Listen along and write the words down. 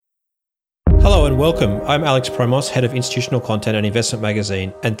Hello and welcome. I'm Alex Promos, Head of Institutional Content and Investment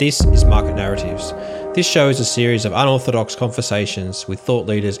Magazine, and this is Market Narratives. This show is a series of unorthodox conversations with thought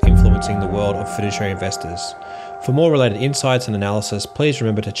leaders influencing the world of fiduciary investors. For more related insights and analysis, please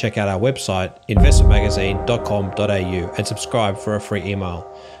remember to check out our website, investmentmagazine.com.au, and subscribe for a free email.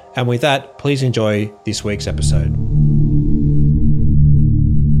 And with that, please enjoy this week's episode.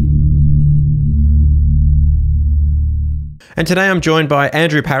 And today I'm joined by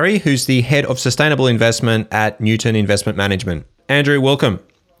Andrew Parry, who's the Head of Sustainable Investment at Newton Investment Management. Andrew, welcome.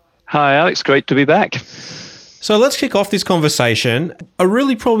 Hi, Alex. Great to be back. So let's kick off this conversation. A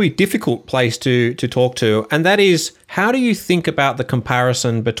really probably difficult place to talk to, and that is, how do you think about the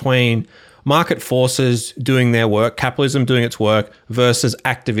comparison between market forces doing their work, capitalism doing its work, versus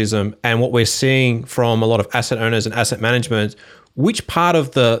activism, and what we're seeing from a lot of asset owners and asset management? Which part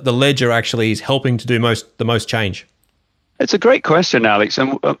of the ledger actually is helping to do the most change? It's a great question, Alex,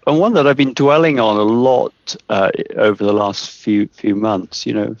 and one that I've been dwelling on a lot over the last few months.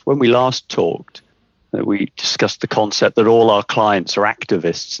 You know, when we last talked, we discussed the concept that all our clients are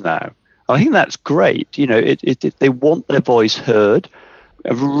activists now. I think that's great. You know, they want their voice heard.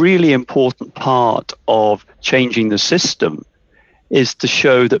 A really important part of changing the system is to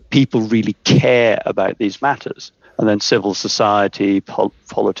show that people really care about these matters. And then civil society,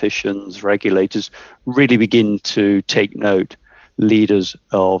 politicians, regulators really begin to take note. Leaders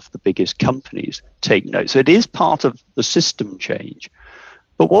of the biggest companies take note. So it is part of the system change.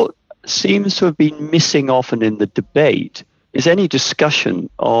 But what seems to have been missing often in the debate is any discussion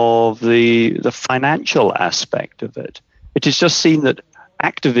of the financial aspect of it. It is just seen that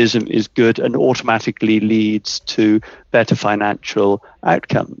activism is good and automatically leads to better financial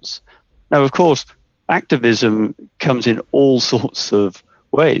outcomes. Now, of course, activism comes in all sorts of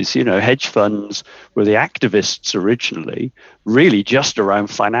ways. You know, hedge funds were the activists originally, really just around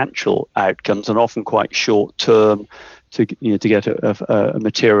financial outcomes and often quite short term to get a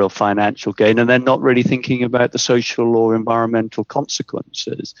material financial gain, and then not really thinking about the social or environmental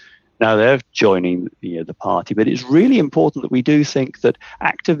consequences. Now they're joining the party, but it's really important that we do think that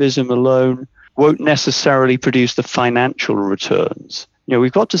activism alone won't necessarily produce the financial returns. You know,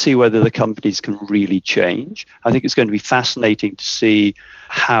 we've got to see whether the companies can really change. I think it's going to be fascinating to see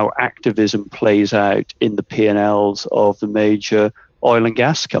how activism plays out in the P&Ls of the major oil and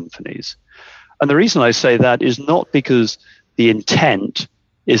gas companies. And the reason I say that is not because the intent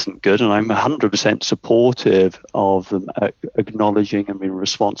isn't good, and I'm 100% supportive of them acknowledging and being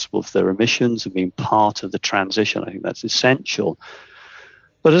responsible for their emissions and being part of the transition. I think that's essential.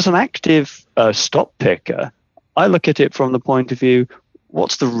 But as an active stock picker, I look at it from the point of view,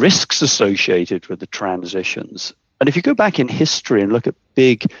 what's the risks associated with the transitions? And if you go back in history and look at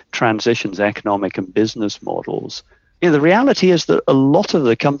big transitions, economic and business models, the reality is that a lot of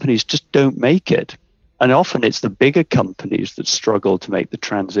the companies just don't make it. And often it's the bigger companies that struggle to make the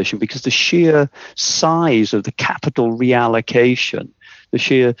transition because the sheer size of the capital reallocation, the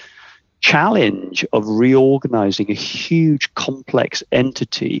sheer challenge of reorganizing a huge complex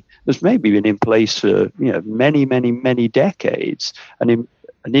entity that's maybe been in place for many decades and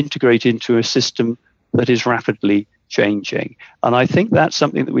integrate into a system that is rapidly changing. And I think that's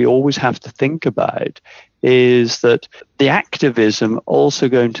something that we always have to think about, is that the activism also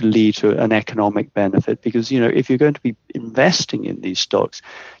going to lead to an economic benefit, because if you're going to be investing in these stocks,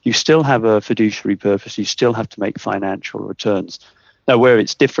 you still have a fiduciary purpose, you still have to make financial returns. Now, where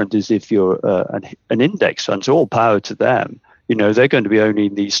it's different is if you're an index fund, so all power to them. They're going to be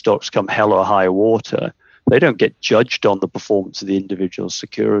owning these stocks come hell or high water. They don't get judged on the performance of the individual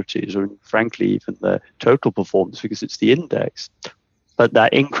securities or, frankly, even the total performance, because it's the index. But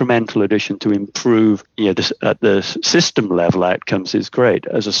that incremental addition to improve at the system level outcomes is great.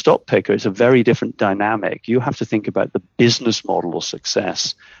 As a stock picker, it's a very different dynamic. You have to think about the business model of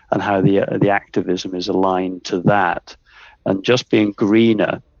success and how the activism is aligned to that. And just being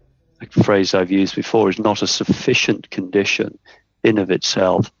greener, a phrase I've used before, is not a sufficient condition in of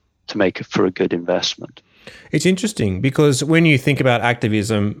itself to make it for a good investment. It's interesting because when you think about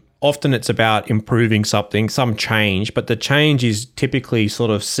activism, often it's about improving something, some change, but the change is typically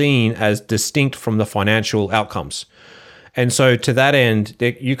sort of seen as distinct from the financial outcomes. And so to that end,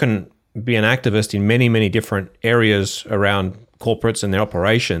 you can be an activist in many, many different areas around corporates and their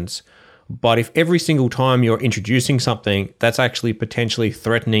operations. But if every single time you're introducing something that's actually potentially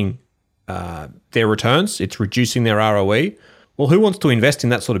threatening their returns, it's reducing their ROE, well, who wants to invest in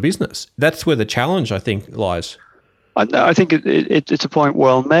that sort of business? That's where the challenge, I think, lies. I think it's a point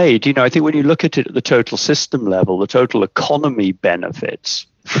well made. I think when you look at it at the total system level, the total economy benefits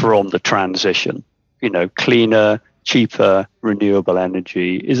from the transition. Cleaner, cheaper renewable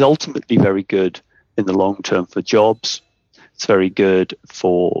energy is ultimately very good in the long term for jobs. It's very good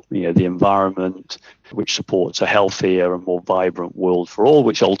for the environment, which supports a healthier and more vibrant world for all,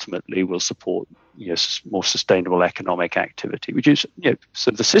 which ultimately will support more sustainable economic activity, which is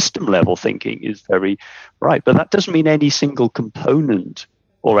so the system level thinking is very right. But that doesn't mean any single component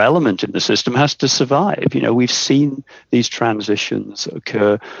or element in the system has to survive. We've seen these transitions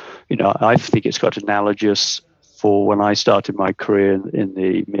occur. I think it's got analogous for when I started my career in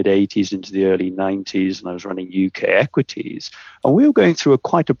the mid-'80s into the early '90s, and I was running UK equities. And we were going through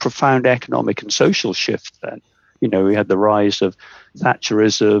quite a profound economic and social shift then. We had the rise of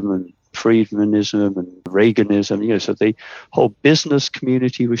Thatcherism and Friedmanism and Reaganism, so the whole business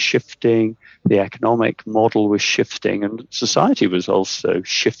community was shifting, the economic model was shifting, and society was also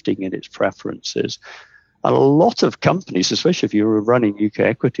shifting in its preferences. And a lot of companies, especially if you were running UK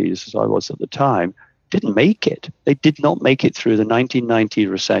equities, as I was at the time, didn't make it. They did not make it through the 1990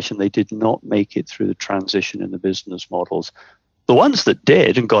 recession. They did not make it through the transition in the business models. The ones that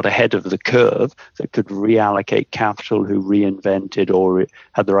did and got ahead of the curve, that could reallocate capital, who reinvented or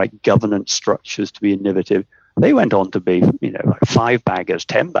had the right governance structures to be innovative, they went on to be, like 5-baggers,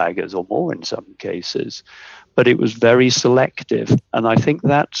 10-baggers or more in some cases. But it was very selective. And I think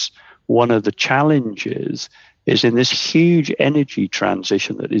that's one of the challenges, is in this huge energy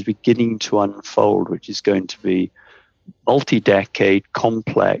transition that is beginning to unfold, which is going to be multi-decade,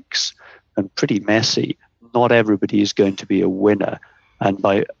 complex, and pretty messy. Not everybody is going to be a winner. And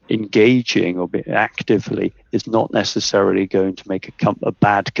by engaging or actively is not necessarily going to make a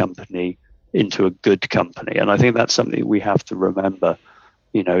bad company into a good company. And I think that's something we have to remember.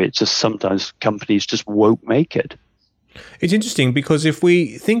 It's just sometimes companies just won't make it. It's interesting because if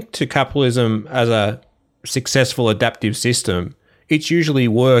we think to capitalism as a successful adaptive system, it's usually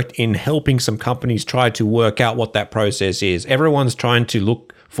worked in helping some companies try to work out what that process is. Everyone's trying to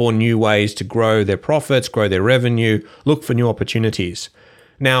look for new ways to grow their profits, grow their revenue, look for new opportunities.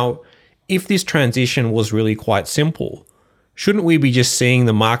 Now, if this transition was really quite simple, shouldn't we be just seeing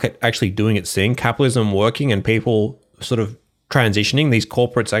the market actually doing its thing, capitalism working and people sort of transitioning, these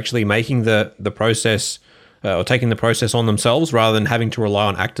corporates actually making the process or taking the process on themselves rather than having to rely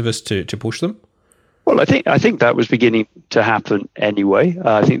on activists to push them? Well, I think that was beginning to happen anyway.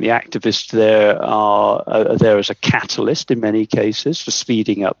 I think the activists there are there as a catalyst in many cases for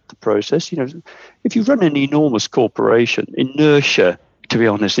speeding up the process. If you run an enormous corporation, inertia, to be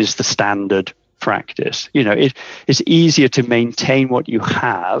honest, is the standard practice. It's easier to maintain what you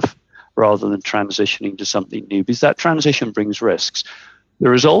have rather than transitioning to something new, because that transition brings risks.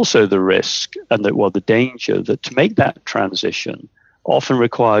 There is also the risk and the danger that to make that transition often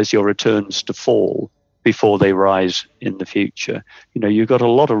requires your returns to fall before they rise in the future. You've got a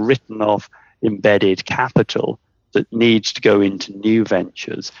lot of written off embedded capital that needs to go into new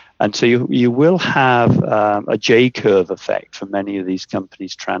ventures. And so you will have a J-curve effect for many of these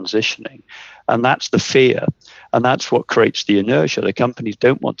companies transitioning. And that's the fear. And that's what creates the inertia. The companies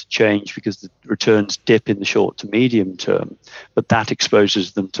don't want to change because the returns dip in the short to medium term, but that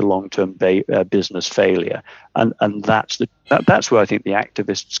exposes them to long-term business failure. And that's where I think the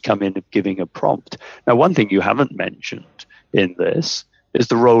activists come in of giving a prompt. Now, one thing you haven't mentioned in this is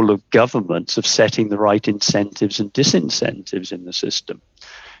the role of governments of setting the right incentives and disincentives in the system.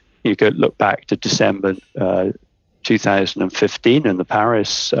 You could look back to December 2015 and the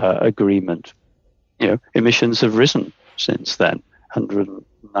Paris Agreement. Emissions have risen since then.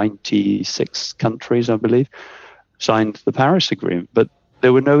 196 countries, I believe, signed the Paris Agreement, but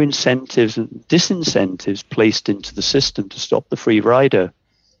there were no incentives and disincentives placed into the system to stop the free rider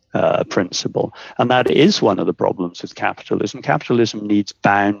principle. And that is one of the problems with capitalism. Capitalism needs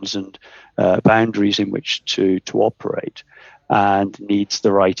bounds and boundaries in which to operate, and needs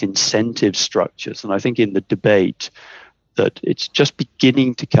the right incentive structures. And I think in the debate that it's just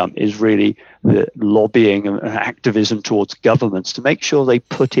beginning to come is really the lobbying and activism towards governments to make sure they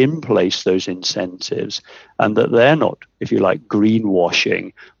put in place those incentives, and that they're not, if you like,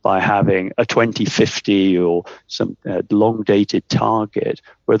 greenwashing by having a 2050 or some long-dated target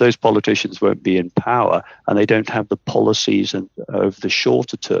where those politicians won't be in power and they don't have the policies over the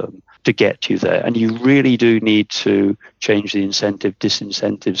shorter term to get you there. And you really do need to change the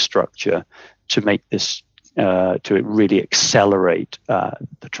incentive-disincentive structure to make this to really accelerate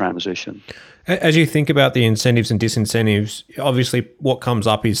the transition. As you think about the incentives and disincentives, obviously what comes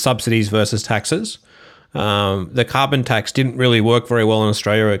up is subsidies versus taxes. The carbon tax didn't really work very well in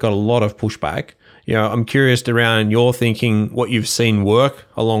Australia. It got a lot of pushback. I'm curious around your thinking, what you've seen work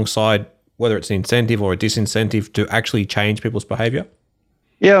alongside whether it's an incentive or a disincentive to actually change people's behaviour.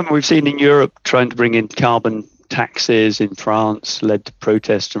 Yeah, we've seen in Europe trying to bring in carbon taxes in France led to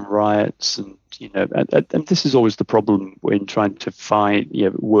protests and riots, and and this is always the problem when trying to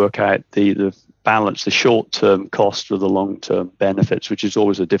work out the balance, the short-term cost with the long-term benefits, which is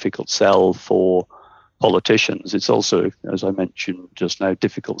always a difficult sell for politicians. It's also, as I mentioned just now,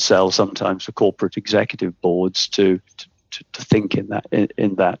 difficult sell sometimes for corporate executive boards to think in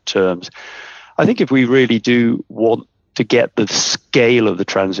that terms. I think if we really do want to get the scale of the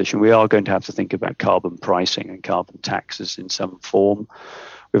transition, we are going to have to think about carbon pricing and carbon taxes in some form.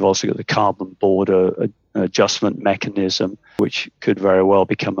 We've also got the carbon border adjustment mechanism, which could very well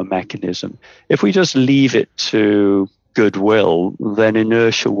become a mechanism. If we just leave it to goodwill, then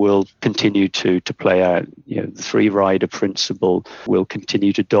inertia will continue to play out. The free rider principle will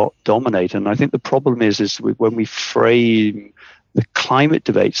continue to dominate. And I think the problem is when we frame the climate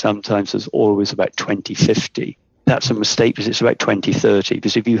debate sometimes as always about 2050. That's a mistake because it's about 2030.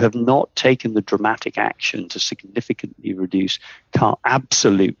 Because if you have not taken the dramatic action to significantly reduce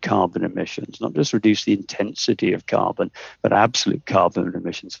absolute carbon emissions, not just reduce the intensity of carbon, but absolute carbon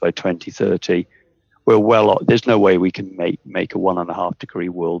emissions by 2030, we're well off. There's no way we can make a 1.5 degree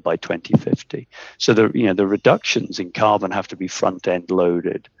world by 2050. So the reductions in carbon have to be front end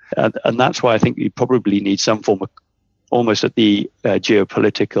loaded, and that's why I think you probably need some form of, almost at the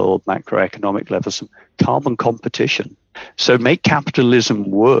geopolitical, macroeconomic level, some carbon competition. So make capitalism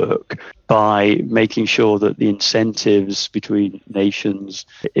work by making sure that the incentives between nations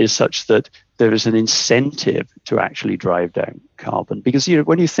is such that there is an incentive to actually drive down carbon. Because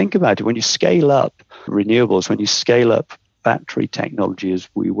when you think about it, when you scale up renewables, when you scale up battery technology as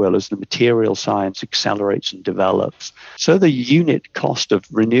the material science accelerates and develops, so the unit cost of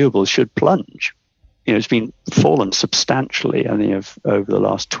renewables should plunge. It's been fallen substantially, over the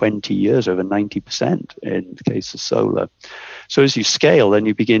last 20 years, over 90% in the case of solar. So as you scale, then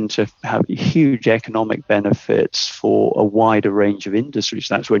you begin to have huge economic benefits for a wider range of industries.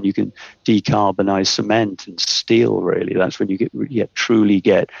 That's when you can decarbonize cement and steel, really. That's when you truly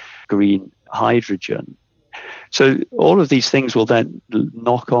get green hydrogen. So all of these things will then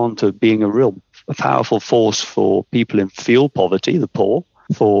knock on to being a powerful force for people in fuel poverty, the poor.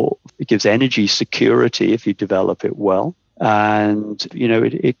 It gives energy security if you develop it well, and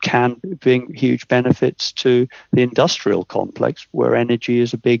it can bring huge benefits to the industrial complex where energy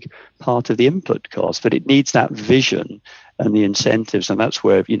is a big part of the input cost. But it needs that vision and the incentives, and that's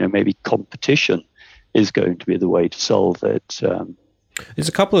where maybe competition is going to be the way to solve it. There's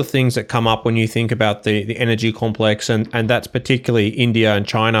a couple of things that come up when you think about the energy complex, and that's particularly India and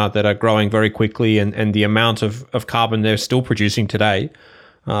China that are growing very quickly, and the amount of carbon they're still producing today.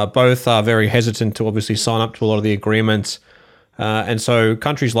 Both are very hesitant to obviously sign up to a lot of the agreements. And so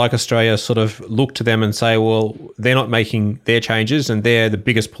countries like Australia sort of look to them and say, well, they're not making their changes and they're the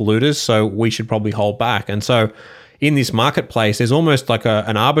biggest polluters, so we should probably hold back. And so in this marketplace, there's almost like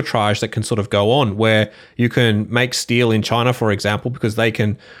an arbitrage that can sort of go on where you can make steel in China, for example, because they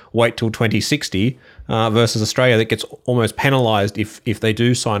can wait till 2060 versus Australia that gets almost penalized if they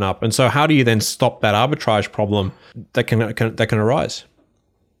do sign up. And so how do you then stop that arbitrage problem that can arise?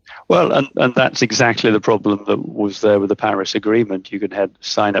 Well, and that's exactly the problem that was there with the Paris Agreement. You can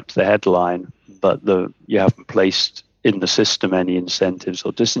sign up to the headline, but you haven't placed in the system any incentives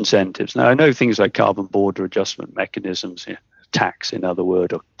or disincentives. Now, I know things like carbon border adjustment mechanisms, tax, in other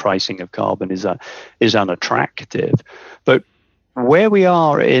words, or pricing of carbon is unattractive. But where we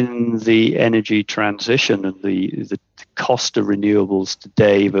are in the energy transition and the cost of renewables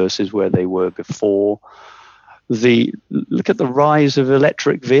today versus where they were before, look at the rise of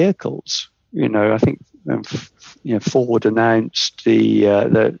electric vehicles. I think Ford announced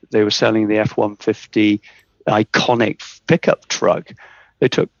that they were selling the F-150 iconic pickup truck. They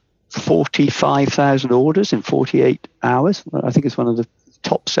took 45,000 orders in 48 hours. I think it's one of the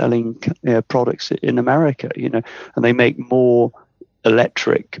top-selling products in America. And they make more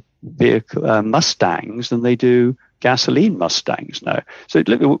electric vehicle Mustangs than they do gasoline Mustangs now. So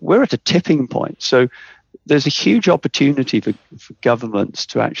look, we're at a tipping point. So there's a huge opportunity for governments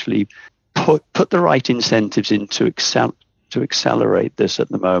to actually put the right incentives in to accelerate this at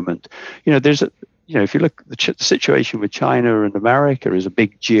the moment. If you look, the situation with China and America is a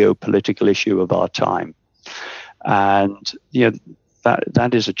big geopolitical issue of our time, and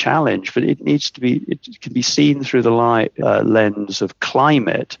that is a challenge. But it can be seen through the lens of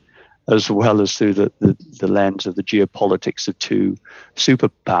climate, as well as through the lens of the geopolitics of two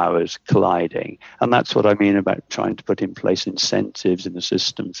superpowers colliding. And that's what I mean about trying to put in place incentives in the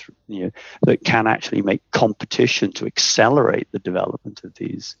systems that can actually make competition to accelerate the development of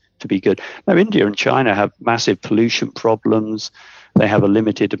these to be good. Now, India and China have massive pollution problems. They have a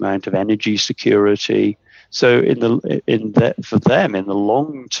limited amount of energy security. So for them in the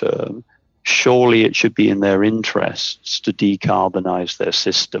long term, surely it should be in their interests to decarbonize their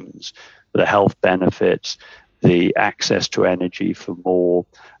systems, the health benefits, the access to energy for more.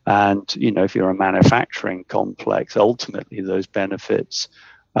 And, if you're a manufacturing complex, ultimately those benefits,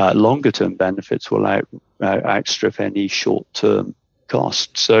 longer term benefits, will outstrip any short term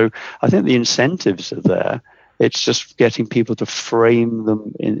costs. So I think the incentives are there. It's just getting people to frame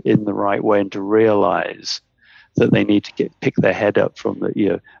them in the right way and to realize that they need to pick their head up from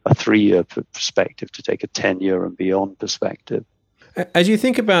a 3-year perspective to take a 10-year and beyond perspective. As you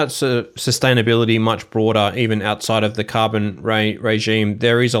think about sustainability much broader, even outside of the carbon regime,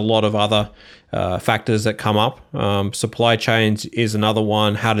 there is a lot of other factors that come up. Supply chains is another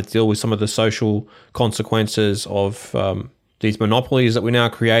one, how to deal with some of the social consequences of these monopolies that we're now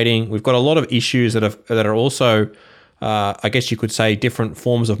creating. We've got a lot of issues that are also, I guess you could say, different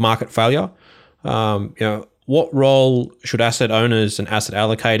forms of market failure. What role should asset owners and asset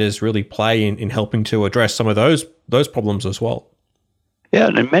allocators really play in helping to address some of those problems as well? Yeah,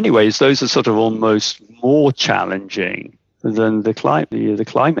 and in many ways, those are sort of almost more challenging than the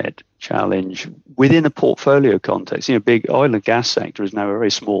climate challenge within a portfolio context. Big oil and gas sector is now a very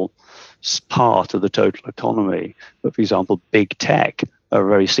small part of the total economy, but for example, big tech are a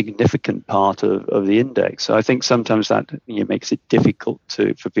very significant part of the index. So I think sometimes that makes it difficult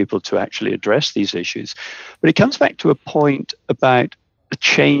for people to actually address these issues. But it comes back to a point about a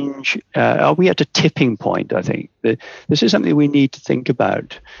change. Are we at a tipping point? I think this is something we need to think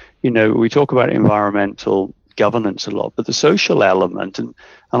about. We talk about environmental governance a lot, but the social element, and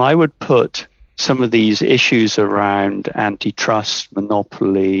I would put some of these issues around antitrust,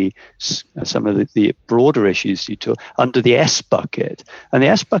 monopoly, some of the broader issues you took under the S bucket. And the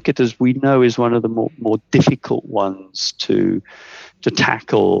S bucket, as we know, is one of the more difficult ones to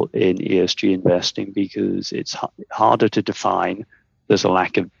tackle in ESG investing because it's harder to define. There's a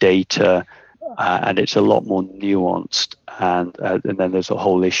lack of data, and it's a lot more nuanced. And then there's a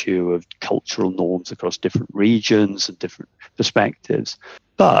whole issue of cultural norms across different regions and different perspectives.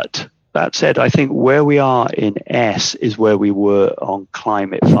 But that said, I think where we are in S is where we were on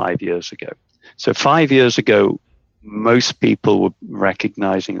climate 5 years ago. So 5 years ago, most people were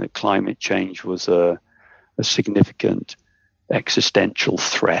recognizing that climate change was a significant existential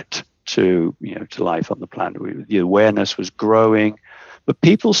threat to life on the planet. The awareness was growing, but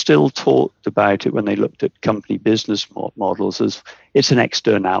people still talked about it when they looked at company business models as it's an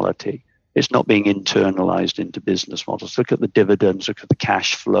externality. It's not being internalized into business models. Look at the dividends, look at the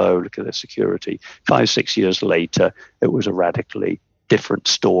cash flow, look at the security. 5-6 years later, it was a radically different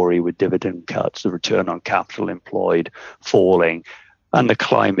story with dividend cuts, the return on capital employed falling, and the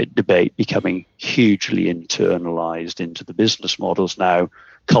climate debate becoming hugely internalized into the business models now,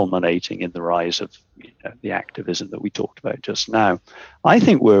 culminating in the rise of the activism that we talked about just now. I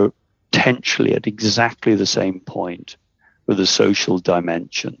think we're potentially at exactly the same point with the social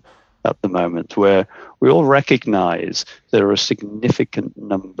dimension at the moment, where we all recognize there are a significant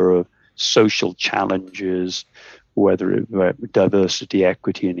number of social challenges, whether it be diversity,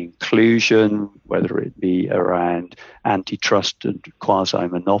 equity, and inclusion, whether it be around antitrust and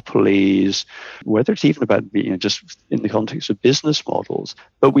quasi-monopolies, whether it's even about just in the context of business models.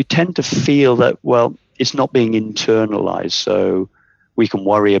 But we tend to feel that, well, it's not being internalized, so we can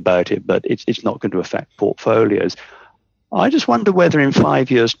worry about it, but it's not going to affect portfolios. I just wonder whether in 5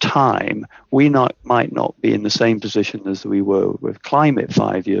 years' time, we might not be in the same position as we were with climate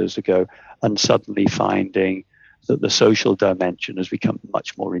 5 years ago, and suddenly finding that the social dimension has become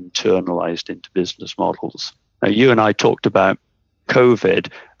much more internalized into business models. Now, you and I talked about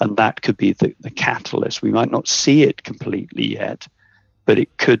COVID, and that could be the catalyst. We might not see it completely yet, but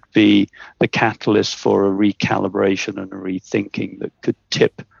it could be the catalyst for a recalibration and a rethinking that could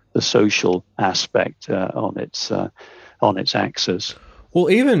tip the social aspect on its axis. Well,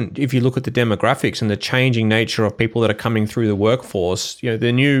 even if you look at the demographics and the changing nature of people that are coming through the workforce,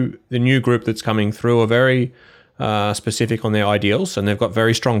 the new group that's coming through are very specific on their ideals, and they've got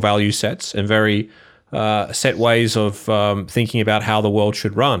very strong value sets and very set ways of thinking about how the world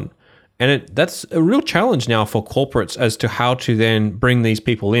should run. And that's a real challenge now for corporates as to how to then bring these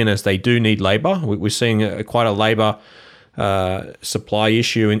people in, as they do need labor. We're seeing quite a labor supply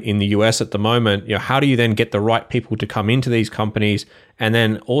issue in the US at the moment. How do you then get the right people to come into these companies and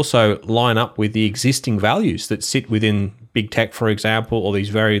then also line up with the existing values that sit within big tech, for example, or these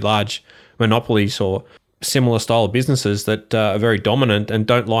very large monopolies or similar style businesses that are very dominant and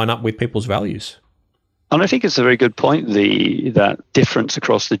don't line up with people's values? And I think it's a very good point, that difference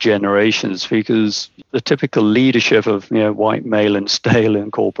across the generations, because the typical leadership of white male and stale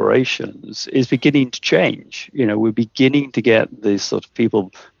in corporations is beginning to change. We're beginning to get these sort of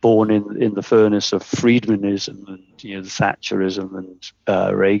people born in the furnace of Friedmanism and the Thatcherism and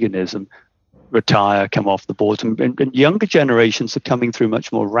Reaganism retire, come off the board, and younger generations are coming through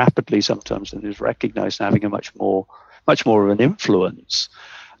much more rapidly sometimes than is recognized, and having a much more of an influence.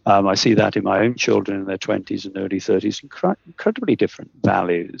 I see that in my own children in their 20s and early 30s, incredibly different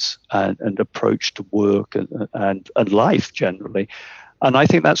values and approach to work and life generally. And I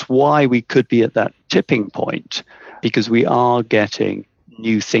think that's why we could be at that tipping point, because we are getting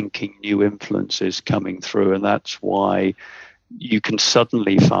new thinking, new influences coming through. And that's why you can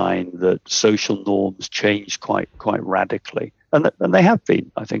suddenly find that social norms change quite radically. And they have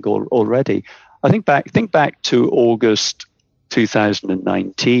been, I think, already. Think back to August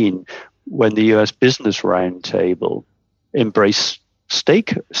 2019, when the US Business Roundtable embraced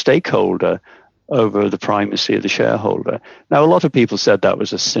stakeholder over the primacy of the shareholder. Now, a lot of people said that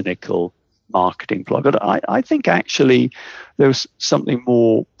was a cynical marketing ploy, but I think actually there was something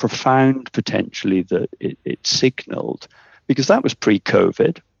more profound potentially that it signaled, because that was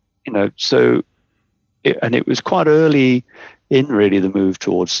pre-COVID, and it was quite early in really the move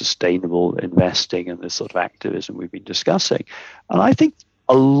towards sustainable investing and this sort of activism we've been discussing. And I think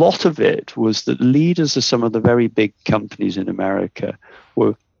a lot of it was that leaders of some of the very big companies in America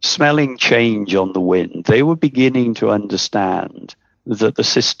were smelling change on the wind. They were beginning to understand that the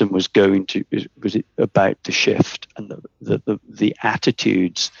system was about to shift, and the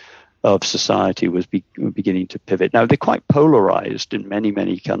attitudes of society were beginning to pivot. Now, they're quite polarized in many,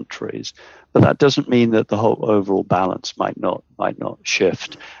 many countries, but that doesn't mean that the whole overall balance might not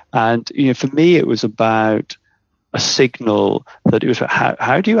shift. And for me, it was about a signal that it was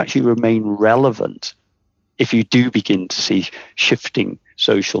how do you actually remain relevant if you do begin to see shifting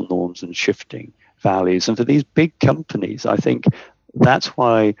social norms and shifting values. And for these big companies, I think that's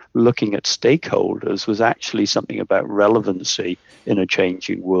why looking at stakeholders was actually something about relevancy in a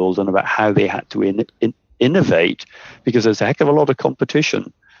changing world, and about how they had to innovate, because there's a heck of a lot of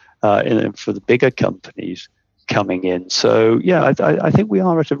competition for the bigger companies coming in. So yeah, I think we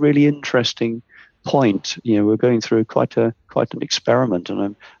are at a really interesting point. We're going through quite an experiment,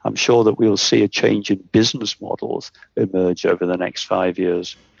 and I'm sure that we'll see a change in business models emerge over the next 5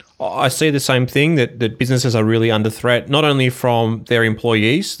 years. I see the same thing, that businesses are really under threat, not only from their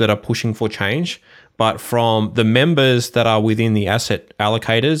employees that are pushing for change, but from the members that are within the asset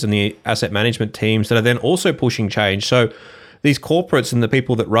allocators and the asset management teams that are then also pushing change. So these corporates and the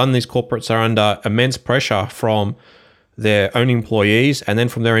people that run these corporates are under immense pressure from their own employees and then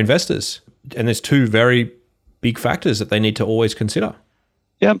from their investors. And there's two very big factors that they need to always consider.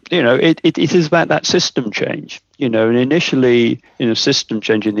 Yeah, it is about that system change. And initially, system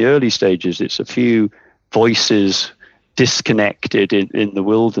change in the early stages, it's a few voices disconnected in the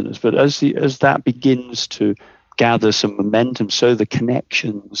wilderness. But as that begins to gather some momentum, so the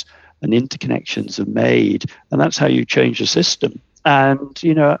connections and interconnections are made, and that's how you change the system. And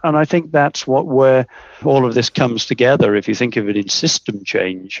and I think that's where all of this comes together. If you think of it in system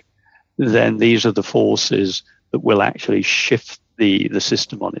change, then these are the forces that will actually shift the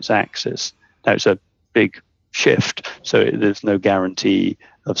system on its axis. Now, it's a big shift, so there's no guarantee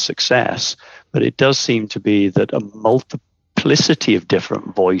of success, but it does seem to be that a multiplicity of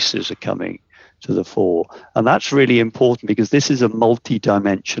different voices are coming to the fore. And that's really important, because this is a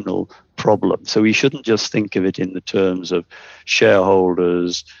multi-dimensional problem. So we shouldn't just think of it in the terms of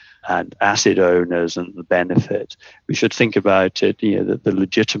shareholders and asset owners and the benefit. We should think about it, the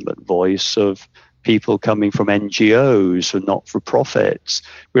legitimate voice of people coming from NGOs and not-for-profits.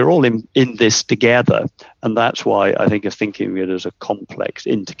 We're all in this together. And that's why I think of thinking of it as a complex,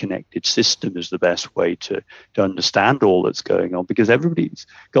 interconnected system is the best way to understand all that's going on, because everybody's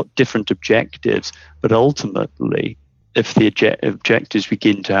got different objectives. But ultimately, if the objectives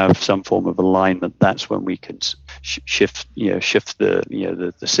begin to have some form of alignment, that's when we can shift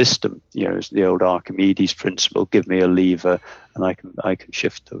the system. It's the old Archimedes principle: give me a lever, and I can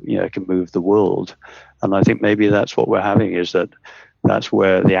shift. I can move the world. And I think maybe that's what we're having, is that's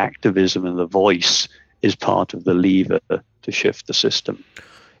where the activism and the voice is part of the lever to shift the system.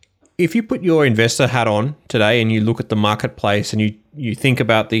 If you put your investor hat on today and you look at the marketplace and you think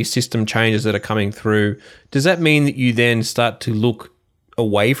about these system changes that are coming through, does that mean that you then start to look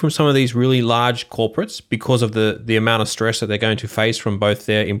away from some of these really large corporates because of the amount of stress that they're going to face from both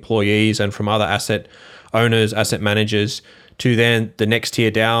their employees and from other asset owners, asset managers, to then the next tier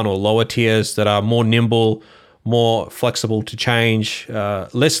down or lower tiers that are more nimble, more flexible to change,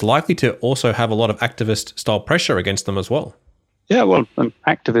 less likely to also have a lot of activist style pressure against them as well. Yeah, well,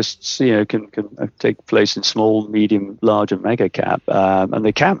 activists, can take place in small, medium, large, and mega cap, and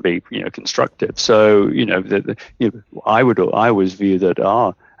they can be, constructive. So, I always view that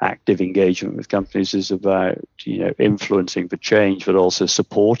our active engagement with companies is about, influencing the change, but also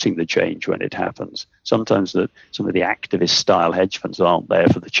supporting the change when it happens. Sometimes some of the activist style hedge funds aren't there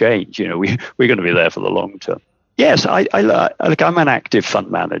for the change. We're going to be there for the long term. Yes, I'm an active fund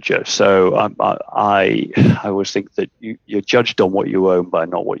manager, so I always think that you're judged on what you own by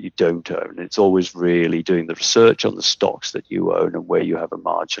not what you don't own. It's always really doing the research on the stocks that you own and where you have a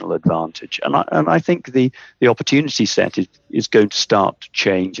marginal advantage. And I think the opportunity set is going to start to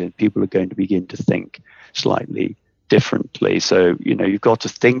change, and people are going to begin to think slightly differently. So you've got to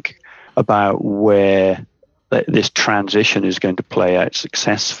think about where this transition is going to play out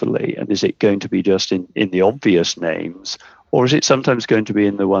successfully, and is it going to be just in the obvious names, or is it sometimes going to be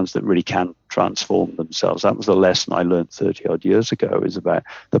in the ones that really can transform themselves? That was the lesson I learned 30 odd years ago, is about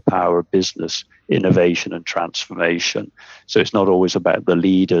the power of business innovation and transformation. So it's not always about the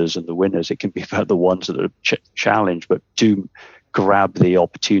leaders and the winners. It can be about the ones that are challenged but do grab the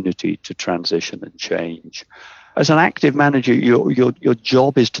opportunity to transition and change. As an active manager, your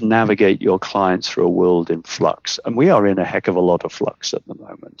job is to navigate your clients through a world in flux. And we are in a heck of a lot of flux at the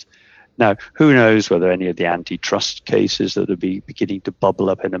moment. Now, who knows whether any of the antitrust cases that are beginning to bubble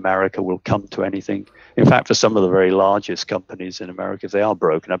up in America will come to anything. In fact, for some of the very largest companies in America, if they are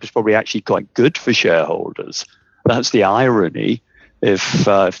broken up, it's probably actually quite good for shareholders. That's the irony. If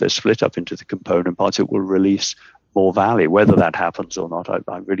they're split up into the component parts, it will release more value. Whether that happens or not,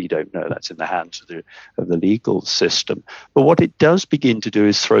 I really don't know. That's in the hands of the legal system. But what it does begin to do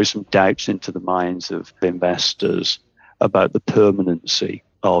is throw some doubts into the minds of investors about the permanency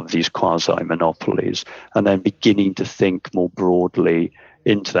of these quasi-monopolies, and then beginning to think more broadly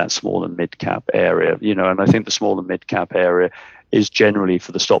into that small and mid-cap area. And I think the small and mid-cap area is generally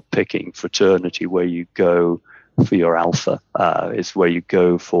for the stock-picking fraternity, where you go for your alpha. It's where you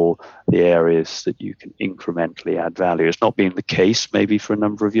go for the areas that you can incrementally add value. It's not been the case maybe for a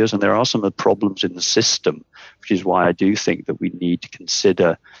number of years, and there are some of the problems in the system, which is why I do think that we need to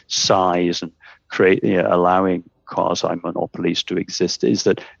consider size and allowing quasi-monopolies to exist. Is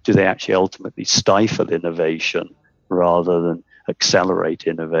that, do they actually ultimately stifle innovation rather than accelerate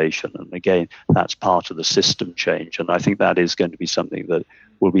innovation? And again, that's part of the system change, and I think that is going to be something that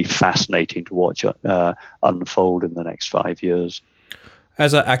will be fascinating to watch unfold in the next 5 years.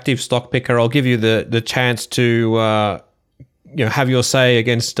 As an active stock picker, I'll give you the chance to have your say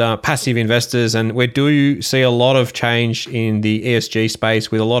against passive investors, and we do see a lot of change in the ESG space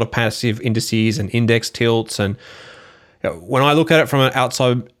with a lot of passive indices and index tilts. And when I look at it from an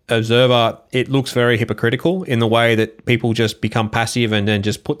outside observer, it looks very hypocritical in the way that people just become passive and then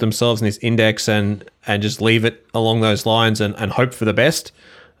just put themselves in this index and just leave it along those lines and hope for the best.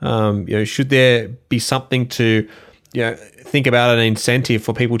 Should there be something to think about, an incentive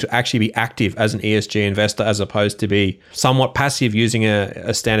for people to actually be active as an ESG investor, as opposed to be somewhat passive using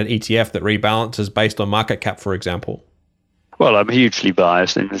a standard ETF that rebalances based on market cap, for example? Well, I'm hugely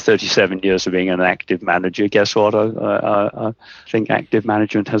biased. In the 37 years of being an active manager, guess what? I think active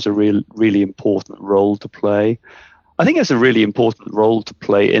management has a really important role to play. I think it's a really important role to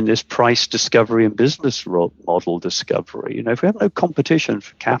play in this price discovery and business model discovery. If we have no competition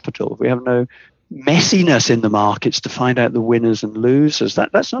for capital, if we have no messiness in the markets to find out the winners and losers,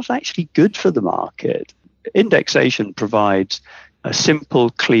 that's not actually good for the market. Indexation provides a simple,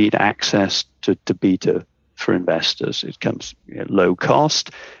 clean access to beta for investors. It comes low cost.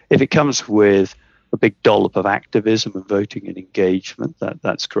 If it comes with a big dollop of activism and voting and engagement,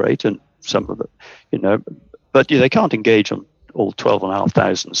 that's great. And some of it, but they can't engage on all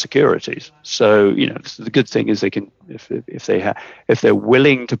 12,500 securities. So the good thing is they can, if they're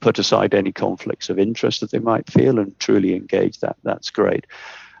willing to put aside any conflicts of interest that they might feel and truly engage, that's great.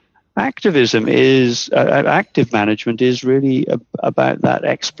 Active management is really about that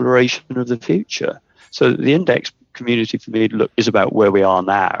exploration of the future. So the index community for me is about where we are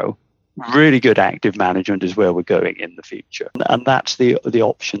now. Really good active management is where we're going in the future. And that's the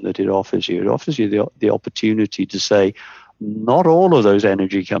option that it offers you. It offers you the opportunity to say, not all of those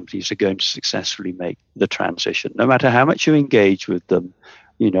energy companies are going to successfully make the transition, no matter how much you engage with them.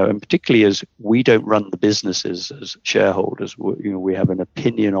 And particularly as we don't run the businesses as shareholders, we have an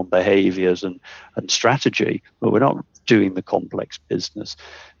opinion on behaviors and strategy, but we're not doing the complex business.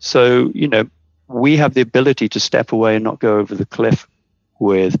 So, we have the ability to step away and not go over the cliff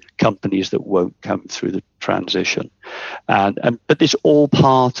with companies that won't come through the transition. But it's all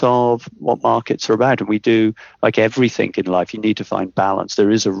part of what markets are about. And we do, like everything in life, you need to find balance. There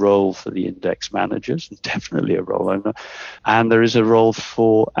is a role for the index managers, definitely a role, and there is a role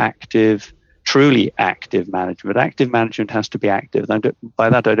for truly active management. Active management has to be active. By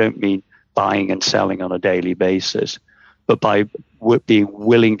that, I don't mean buying and selling on a daily basis, but by being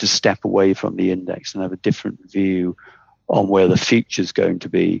willing to step away from the index and have a different view on where the future is going to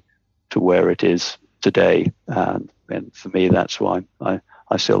be to where it is today. And for me, that's why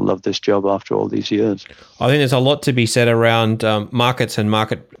I still love this job after all these years. I think there's a lot to be said around markets and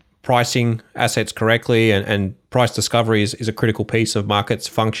market pricing assets correctly, and price discovery is a critical piece of markets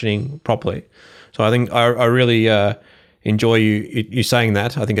functioning properly. So I think I really enjoy you saying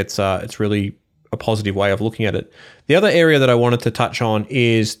that. I think it's really a positive way of looking at it. The other area that I wanted to touch on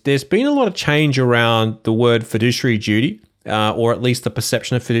is there's been a lot of change around the word fiduciary duty, or at least the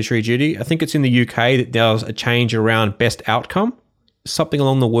perception of fiduciary duty. I think it's in the UK that there's a change around best outcome, something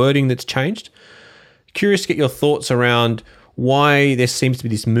along the wording that's changed. Curious to get your thoughts around why there seems to be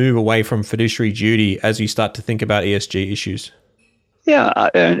this move away from fiduciary duty as you start to think about ESG issues. Yeah,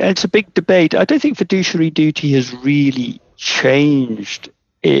 and it's a big debate. I don't think fiduciary duty has really changed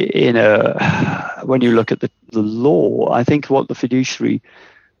when you look at the law. I think what the fiduciary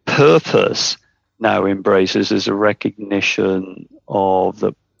purpose now embraces is a recognition of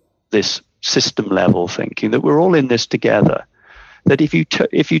this system level thinking, that we're all in this together. That if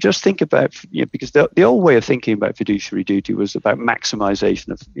you just think about, because the old way of thinking about fiduciary duty was about maximization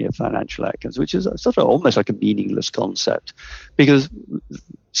of financial outcomes, which is sort of almost like a meaningless concept, because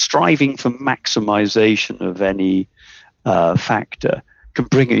striving for maximization of any factor can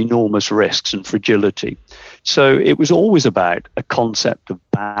bring enormous risks and fragility. So it was always about a concept of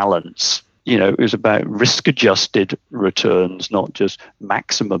balance. It was about risk-adjusted returns, not just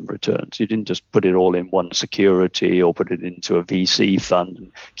maximum returns. You didn't just put it all in one security or put it into a VC fund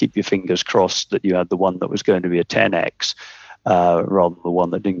and keep your fingers crossed that you had the one that was going to be a 10x rather than the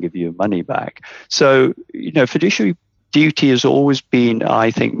one that didn't give you money back. So, fiduciary duty has always been,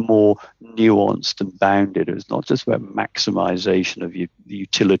 I think, more nuanced and bounded. It was not just about maximization of the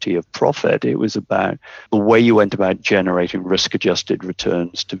utility of profit. It was about the way you went about generating risk-adjusted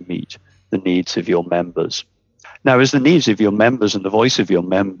returns to meet the needs of your members. Now, as the needs of your members and the voice of your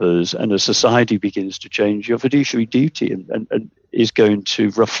members and as society begins to change, your fiduciary duty and is going to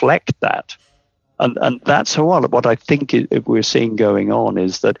reflect that. And that's what I think we're seeing going on,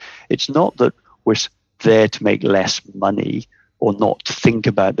 is that it's not that we're there to make less money or not think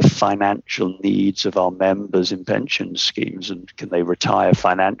about the financial needs of our members in pension schemes and can they retire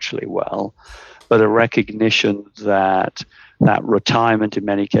financially well, but a recognition that retirement in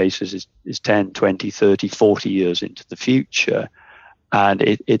many cases is 10, 20, 30, 40 years into the future. And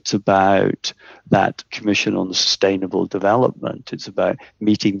it's about that Commission on Sustainable Development. It's about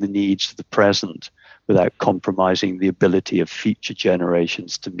meeting the needs of the present without compromising the ability of future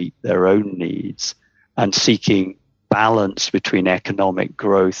generations to meet their own needs, and seeking balance between economic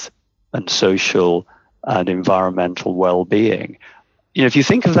growth and social and environmental well-being. If you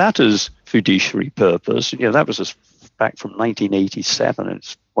think of that as fiduciary purpose, that was back from 1987.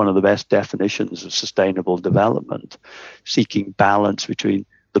 It's one of the best definitions of sustainable development, seeking balance between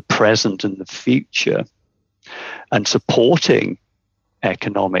the present and the future and supporting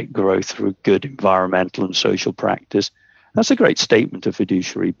economic growth through good environmental and social practice. That's a great statement of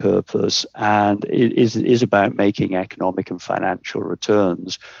fiduciary purpose, and it is about making economic and financial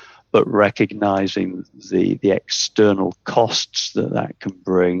returns, but recognizing the external costs that can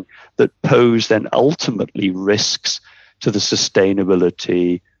bring, that pose then ultimately risks to the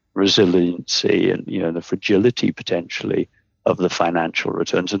sustainability, resiliency, and the fragility potentially of the financial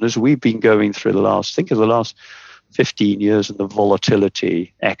returns. And as we've been going through the last 15 years and the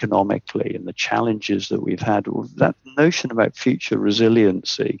volatility economically and the challenges that we've had, that notion about future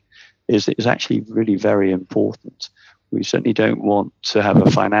resiliency is actually really very important. We certainly don't want to have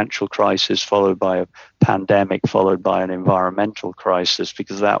a financial crisis followed by a pandemic, followed by an environmental crisis,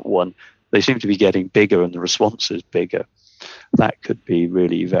 because they seem to be getting bigger and the response is bigger. That could be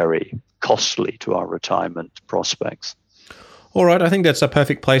really very costly to our retirement prospects. All right, I think that's a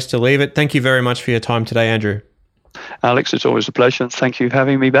perfect place to leave it. Thank you very much for your time today, Andrew. Alex, it's always a pleasure. Thank you for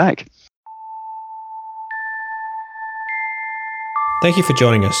having me back. Thank you for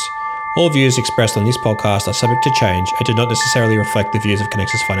joining us. All views expressed on this podcast are subject to change and do not necessarily reflect the views of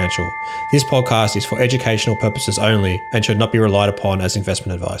Connexus Financial. This podcast is for educational purposes only and should not be relied upon as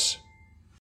investment advice.